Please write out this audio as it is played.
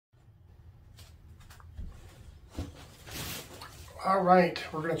All right,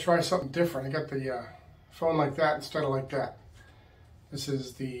 we're going to try something different. I got the phone like that instead of like that. This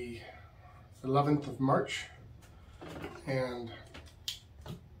is the 11th of March, and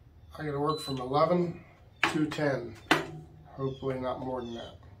I got to work from 11 to 10. Hopefully not more than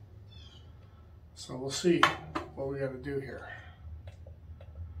that. So we'll see what we got to do here.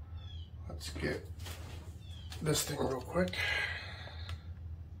 Let's get this thing real quick.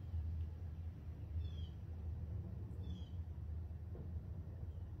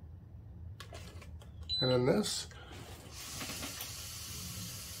 And then this.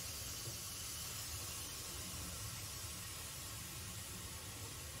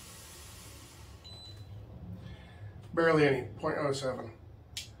 Barely any, 0.07.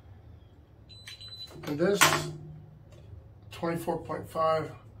 And this,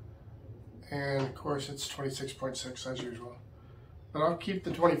 24.5. And of course it's 26.6 as usual. But I'll keep the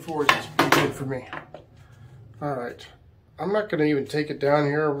 24s, it's pretty good for me. All right, I'm not gonna even take it down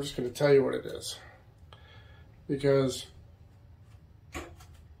here, I'm just gonna tell you what it is. Because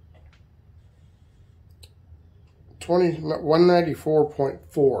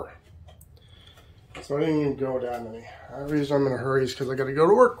 194.4. So I didn't even go down any. The reason I'm in a hurry is because I got to go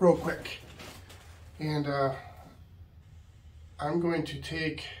to work real quick. And I'm going to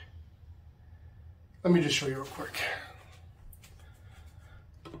take, let me just show you real quick.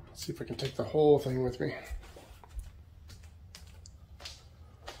 Let's see if I can take the whole thing with me.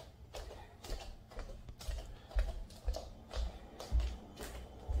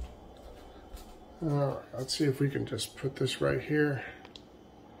 Alright, let's see if we can just put this right here.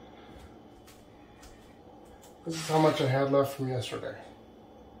 This is how much I had left from yesterday.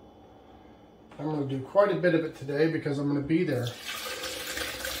 I'm going to do quite a bit of it today because I'm going to be there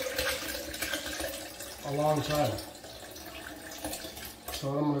a long time.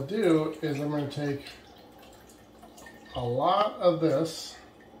 So what I'm going to do is I'm going to take a lot of this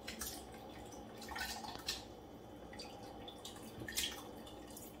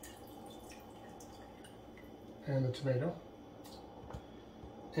and the tomato.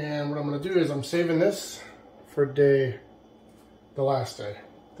 And what I'm going to do is I'm saving this for the last day.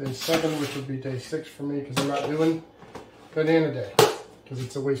 Day 7, which would be day 6 for me because I'm not doing banana day. Because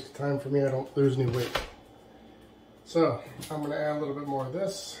it's a waste of time for me, I don't lose any weight. So, I'm going to add a little bit more of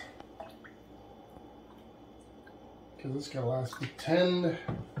this. Because this is going to last me 10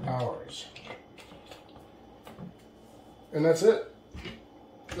 hours. And that's it.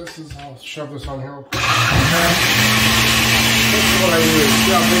 This is, I'll shove this on here real quick. This is what I use.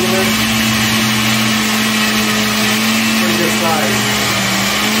 See how big it is? Pretty good size.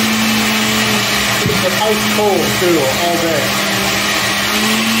 It's an ice cold too, all day.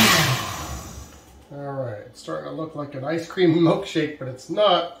 Alright, it's starting to look like an ice cream milkshake, but it's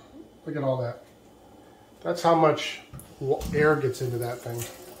not. Look at all that. That's how much air gets into that thing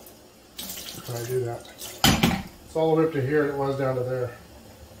when I do that. It's all the way up to here and it was down to there.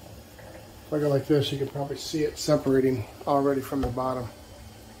 If I go like this, you can probably see it separating already from the bottom.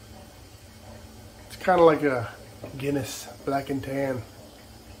 It's kind of like a Guinness Black and Tan.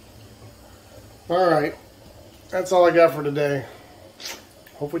 Alright, that's all I got for today.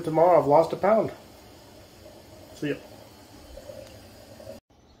 Hopefully tomorrow I've lost a pound. See ya.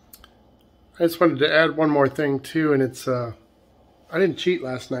 I just wanted to add one more thing too, and it's, I didn't cheat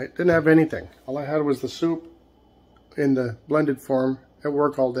last night. Didn't have anything. All I had was the soup in the blended form at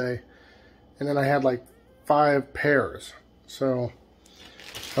work all day. And then I had like 5 pears. So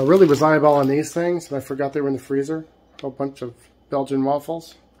I really was eyeballing these things, and I forgot they were in the freezer. A whole bunch of Belgian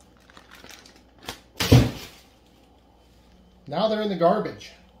waffles. Now they're in the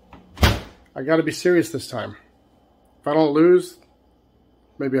garbage. I got to be serious this time. If I don't lose,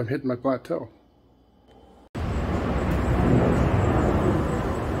 maybe I'm hitting my plateau.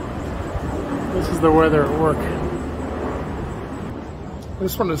 This is the weather at work. I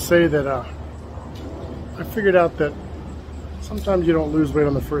just wanted to say that I figured out that sometimes you don't lose weight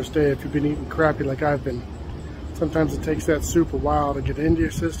on the first day if you've been eating crappy like I've been. Sometimes it takes that soup a while to get into your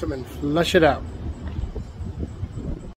system and flush it out.